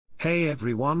Hey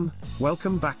everyone,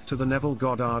 welcome back to the Neville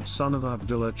Goddard-Son of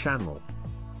Abdullah channel.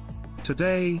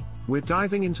 Today, we're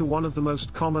diving into one of the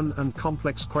most common and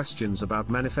complex questions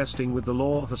about manifesting with the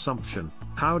law of assumption.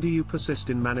 How do you persist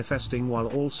in manifesting while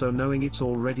also knowing it's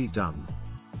already done?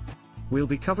 We'll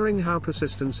be covering how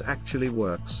persistence actually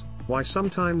works, why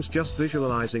sometimes just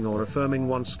visualizing or affirming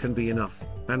once can be enough,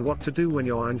 and what to do when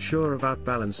you're unsure about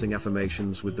balancing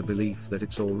affirmations with the belief that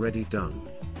it's already done.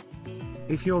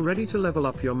 If you're ready to level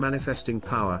up your manifesting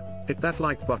power, hit that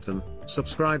like button,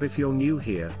 subscribe if you're new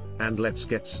here, and let's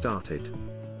get started.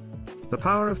 The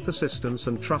power of persistence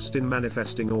and trust in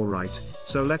manifesting. Alright,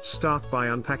 so let's start by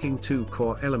unpacking two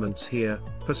core elements here,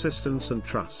 persistence and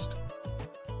trust.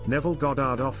 Neville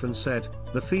Goddard often said,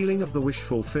 the feeling of the wish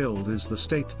fulfilled is the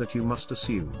state that you must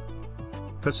assume.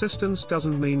 Persistence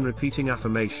doesn't mean repeating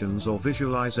affirmations or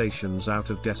visualizations out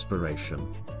of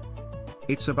desperation.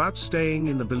 It's about staying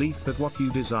in the belief that what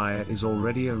you desire is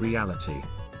already a reality.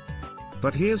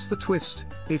 But here's the twist,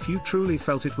 if you truly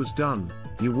felt it was done,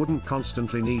 you wouldn't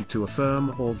constantly need to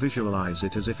affirm or visualize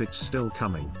it as if it's still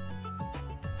coming.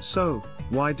 So,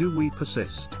 why do we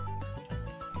persist?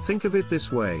 Think of it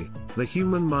this way, the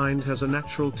human mind has a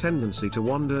natural tendency to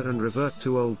wander and revert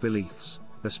to old beliefs,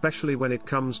 especially when it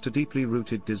comes to deeply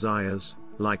rooted desires,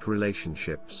 like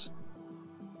relationships.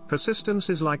 Persistence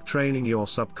is like training your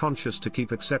subconscious to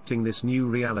keep accepting this new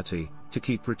reality, to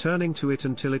keep returning to it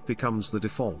until it becomes the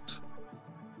default.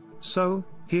 So,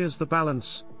 here's the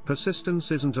balance, persistence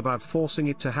isn't about forcing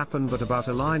it to happen but about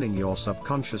aligning your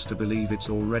subconscious to believe it's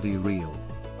already real.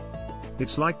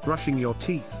 It's like brushing your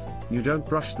teeth, you don't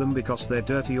brush them because they're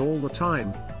dirty all the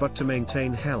time, but to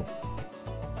maintain health.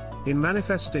 In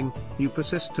manifesting, you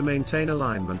persist to maintain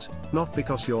alignment, not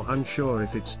because you're unsure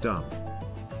if it's done.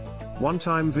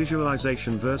 One-time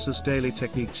visualization versus daily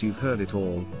techniques. You've heard it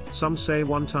all, some say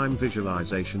one-time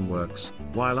visualization works,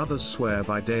 while others swear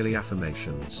by daily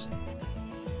affirmations.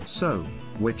 So,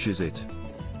 which is it?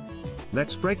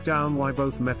 Let's break down why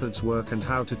both methods work and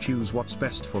how to choose what's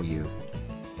best for you.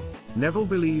 Neville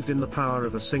believed in the power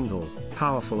of a single,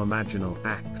 powerful imaginal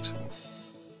act.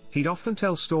 He'd often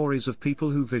tell stories of people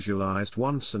who visualized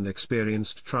once and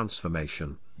experienced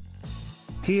transformation.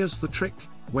 Here's the trick.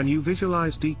 When you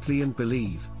visualize deeply and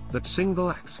believe, that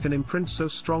single act can imprint so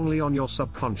strongly on your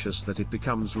subconscious that it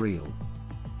becomes real.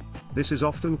 This is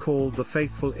often called the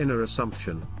faithful inner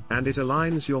assumption, and it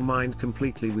aligns your mind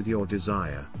completely with your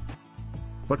desire.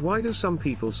 But why do some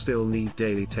people still need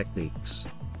daily techniques?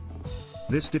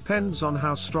 This depends on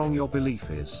how strong your belief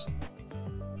is.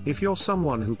 If you're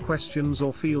someone who questions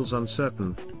or feels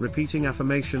uncertain, repeating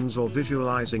affirmations or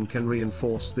visualizing can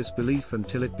reinforce this belief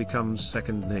until it becomes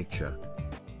second nature.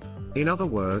 In other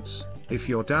words, if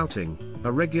you're doubting,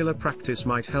 a regular practice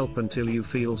might help until you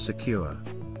feel secure.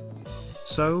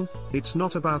 So, it's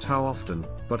not about how often,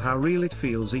 but how real it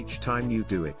feels each time you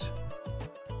do it.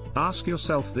 Ask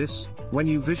yourself this, when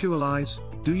you visualize,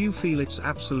 do you feel it's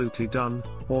absolutely done,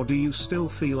 or do you still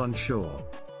feel unsure?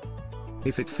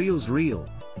 If it feels real,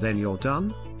 then you're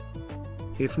done?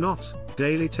 If not,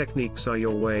 daily techniques are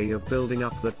your way of building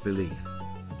up that belief.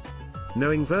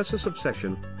 Knowing versus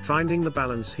obsession, finding the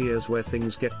balance. Here's where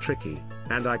things get tricky,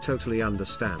 and I totally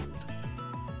understand.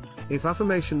 If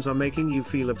affirmations are making you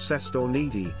feel obsessed or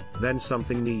needy, then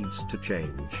something needs to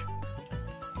change.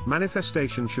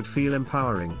 Manifestation should feel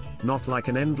empowering, not like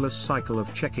an endless cycle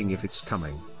of checking if it's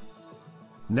coming.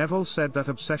 Neville said that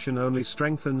obsession only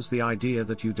strengthens the idea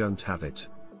that you don't have it.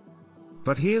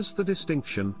 But here's the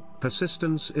distinction,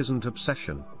 persistence isn't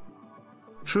obsession.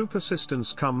 True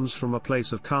persistence comes from a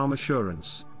place of calm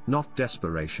assurance, not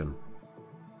desperation.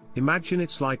 Imagine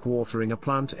it's like watering a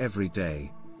plant every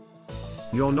day.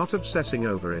 You're not obsessing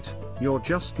over it, you're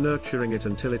just nurturing it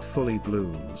until it fully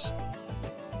blooms.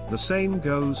 The same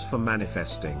goes for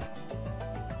manifesting.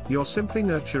 You're simply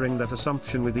nurturing that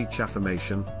assumption with each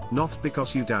affirmation, not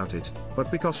because you doubt it, but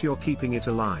because you're keeping it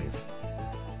alive.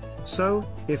 So,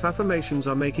 if affirmations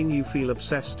are making you feel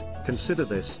obsessed, consider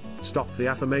this, stop the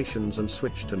affirmations and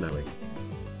switch to knowing.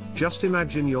 Just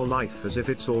imagine your life as if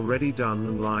it's already done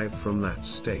and live from that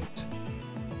state.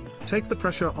 Take the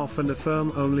pressure off and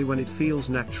affirm only when it feels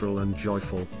natural and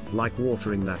joyful, like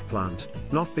watering that plant,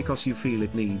 not because you feel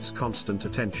it needs constant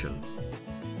attention.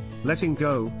 Letting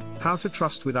go, how to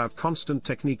trust without constant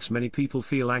techniques. Many people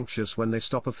feel anxious when they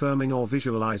stop affirming or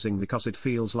visualizing because it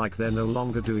feels like they're no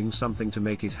longer doing something to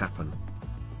make it happen.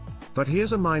 But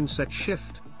here's a mindset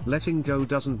shift, letting go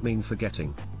doesn't mean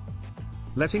forgetting.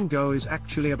 Letting go is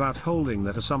actually about holding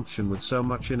that assumption with so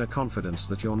much inner confidence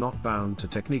that you're not bound to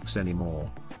techniques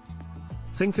anymore.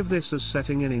 Think of this as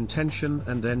setting an intention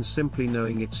and then simply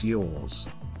knowing it's yours.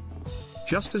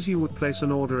 Just as you would place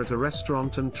an order at a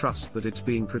restaurant and trust that it's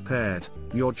being prepared,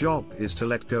 your job is to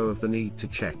let go of the need to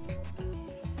check.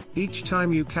 Each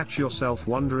time you catch yourself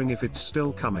wondering if it's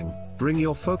still coming, bring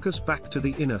your focus back to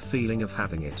the inner feeling of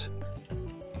having it.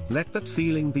 Let that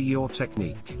feeling be your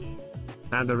technique.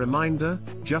 And a reminder,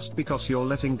 just because you're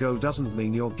letting go doesn't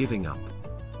mean you're giving up.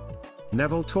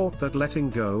 Neville taught that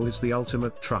letting go is the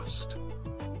ultimate trust.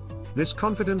 This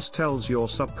confidence tells your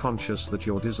subconscious that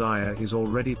your desire is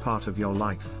already part of your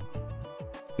life.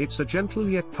 It's a gentle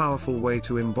yet powerful way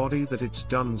to embody that it's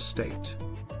done state.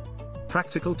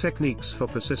 Practical techniques for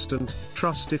persistent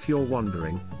trust. If you're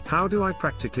wondering, how do I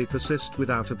practically persist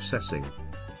without obsessing?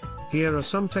 Here are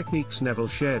some techniques Neville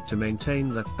shared to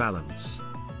maintain that balance.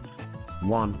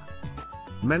 1.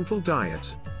 Mental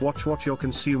diet. Watch what you're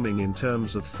consuming in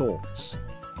terms of thoughts.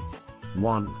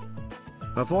 1.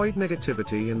 Avoid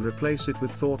negativity and replace it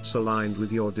with thoughts aligned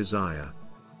with your desire.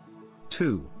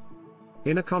 2.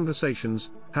 Inner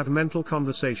conversations. Have mental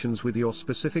conversations with your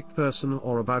specific person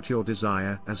or about your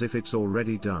desire as if it's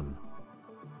already done.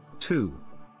 2.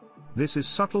 This is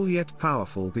subtle yet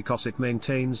powerful because it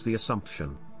maintains the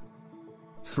assumption.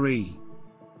 3.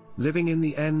 Living in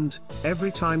the end.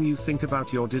 Every time you think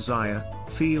about your desire,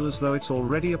 feel as though it's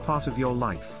already a part of your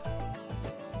life.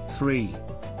 3.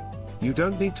 You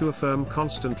don't need to affirm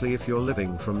constantly if you're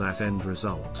living from that end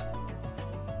result.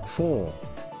 4.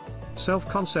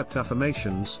 Self-concept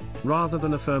affirmations. Rather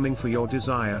than affirming for your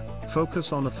desire,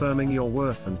 focus on affirming your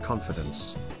worth and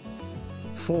confidence.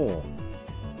 4.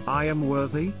 I am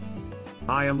worthy,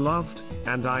 I am loved,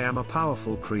 and I am a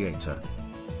powerful creator.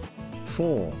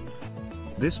 4.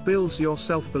 This builds your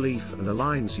self-belief and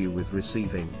aligns you with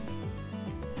receiving.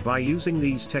 By using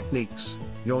these techniques,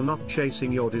 you're not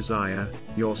chasing your desire,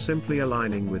 you're simply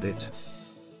aligning with it.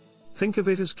 Think of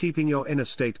it as keeping your inner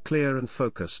state clear and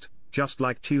focused, just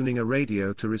like tuning a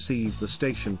radio to receive the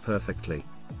station perfectly.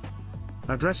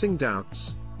 Addressing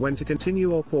doubts. When to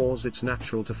continue or pause. It's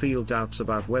natural to feel doubts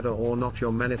about whether or not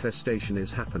your manifestation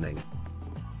is happening.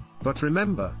 But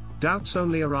remember, doubts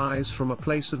only arise from a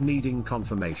place of needing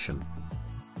confirmation.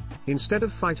 Instead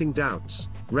of fighting doubts,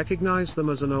 recognize them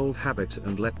as an old habit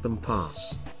and let them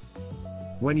pass.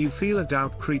 When you feel a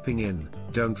doubt creeping in,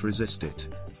 don't resist it.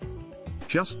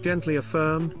 Just gently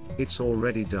affirm, it's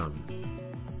already done.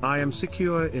 I am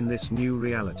secure in this new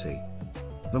reality.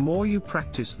 The more you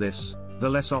practice this, the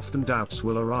less often doubts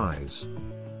will arise.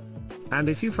 And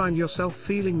if you find yourself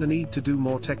feeling the need to do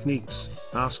more techniques,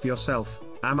 ask yourself,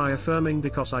 am I affirming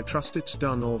because I trust it's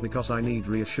done or because I need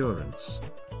reassurance?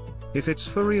 If it's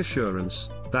for reassurance,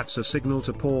 that's a signal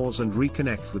to pause and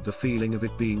reconnect with the feeling of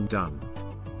it being done.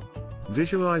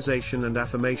 Visualization and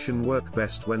affirmation work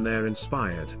best when they're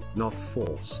inspired, not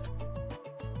forced.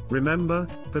 Remember,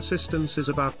 persistence is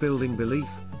about building belief,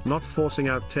 not forcing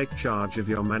out. Take charge of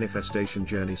your manifestation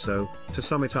journey. So, to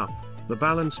sum it up, the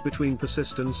balance between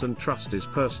persistence and trust is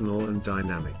personal and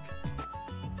dynamic.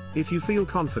 If you feel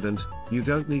confident, you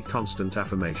don't need constant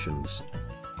affirmations.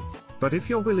 But if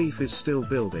your belief is still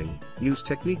building, use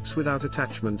techniques without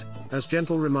attachment, as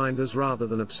gentle reminders rather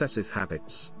than obsessive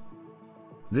habits.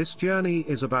 This journey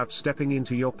is about stepping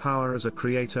into your power as a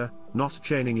creator, not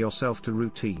chaining yourself to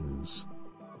routines.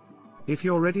 If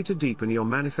you're ready to deepen your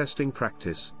manifesting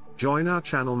practice, join our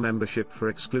channel membership for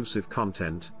exclusive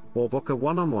content, or book a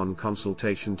one-on-one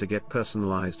consultation to get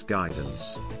personalized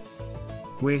guidance.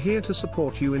 We're here to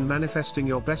support you in manifesting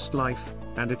your best life,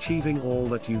 and achieving all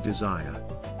that you desire.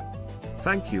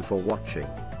 Thank you for watching.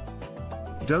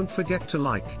 Don't forget to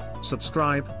like,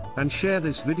 subscribe, and share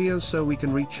this video so we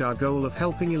can reach our goal of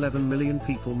helping 11 million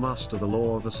people master the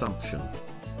law of assumption.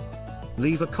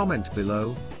 Leave a comment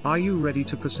below. Are you ready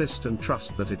to persist and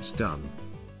trust that it's done?